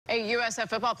A USF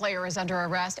football player is under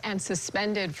arrest and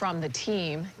suspended from the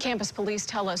team. Campus police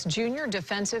tell us junior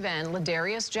defensive end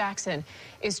Ladarius Jackson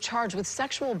is charged with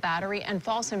sexual battery and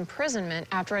false imprisonment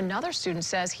after another student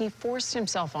says he forced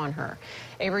himself on her.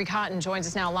 Avery Cotton joins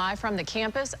us now live from the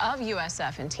campus of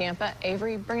USF in Tampa.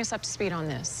 Avery, bring us up to speed on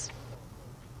this.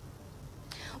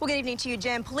 Well, good evening to you,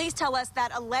 Jim. Police tell us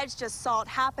that alleged assault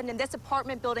happened in this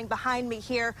apartment building behind me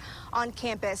here on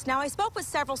campus. Now, I spoke with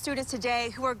several students today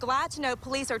who are glad to know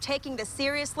police are taking this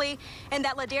seriously and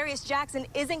that Ladarius Jackson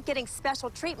isn't getting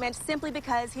special treatment simply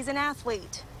because he's an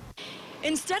athlete.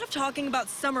 Instead of talking about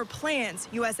summer plans,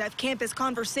 USF campus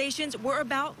conversations were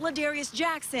about Ladarius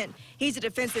Jackson. He's a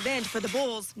defensive end for the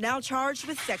Bulls, now charged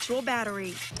with sexual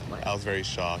battery. I was very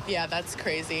shocked. Yeah, that's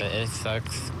crazy. It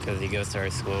sucks because he goes to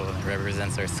our school and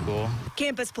represents our school.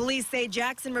 Campus police say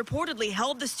Jackson reportedly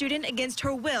held the student against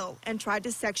her will and tried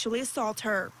to sexually assault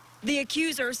her. The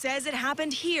accuser says it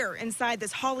happened here inside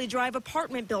this Holly Drive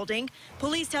apartment building.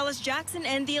 Police tell us Jackson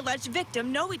and the alleged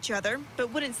victim know each other,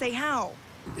 but wouldn't say how.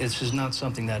 This is not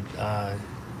something that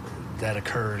that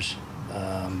occurs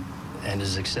and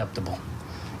is acceptable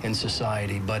in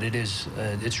society, but it's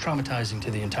traumatizing to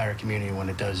the entire community when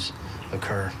it does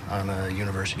occur on a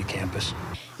university campus.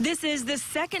 This is the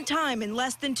second time in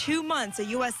less than 2 months a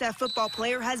USF football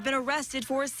player has been arrested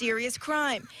for a serious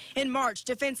crime. In March,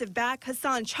 defensive back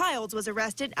Hassan Childs was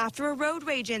arrested after a road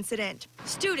rage incident.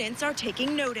 Students are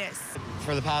taking notice.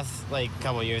 For the past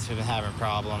couple of years, we've been having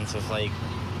problems with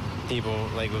people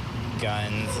with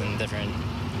guns and different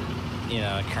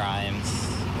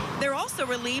crimes. They're also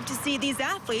relieved to see these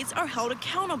athletes are held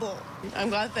accountable. I'm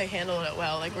glad they handled it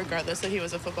well, regardless that he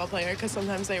was a football player, because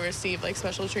sometimes they receive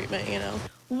special treatment,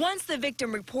 Once the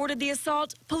victim reported the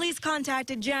assault, police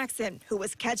contacted Jackson, who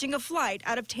was catching a flight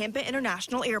out of Tampa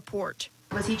International Airport.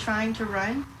 Was he trying to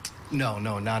run? No,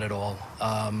 not at all.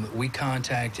 We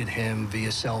contacted him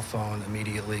via cell phone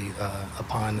immediately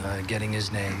upon getting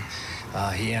his name.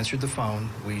 He answered the phone.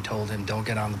 We told him, don't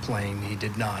get on the plane. He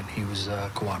did not. He was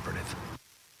cooperative.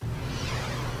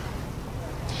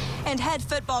 And head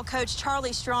football coach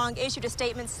Charlie Strong issued a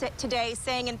statement today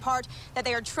saying in part that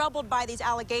they are troubled by these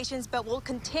allegations, but will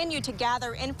continue to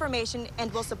gather information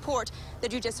and will support the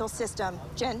judicial system.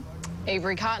 Jen?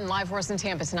 Avery Cotton, live for us in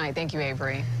Tampa tonight. Thank you,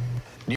 Avery.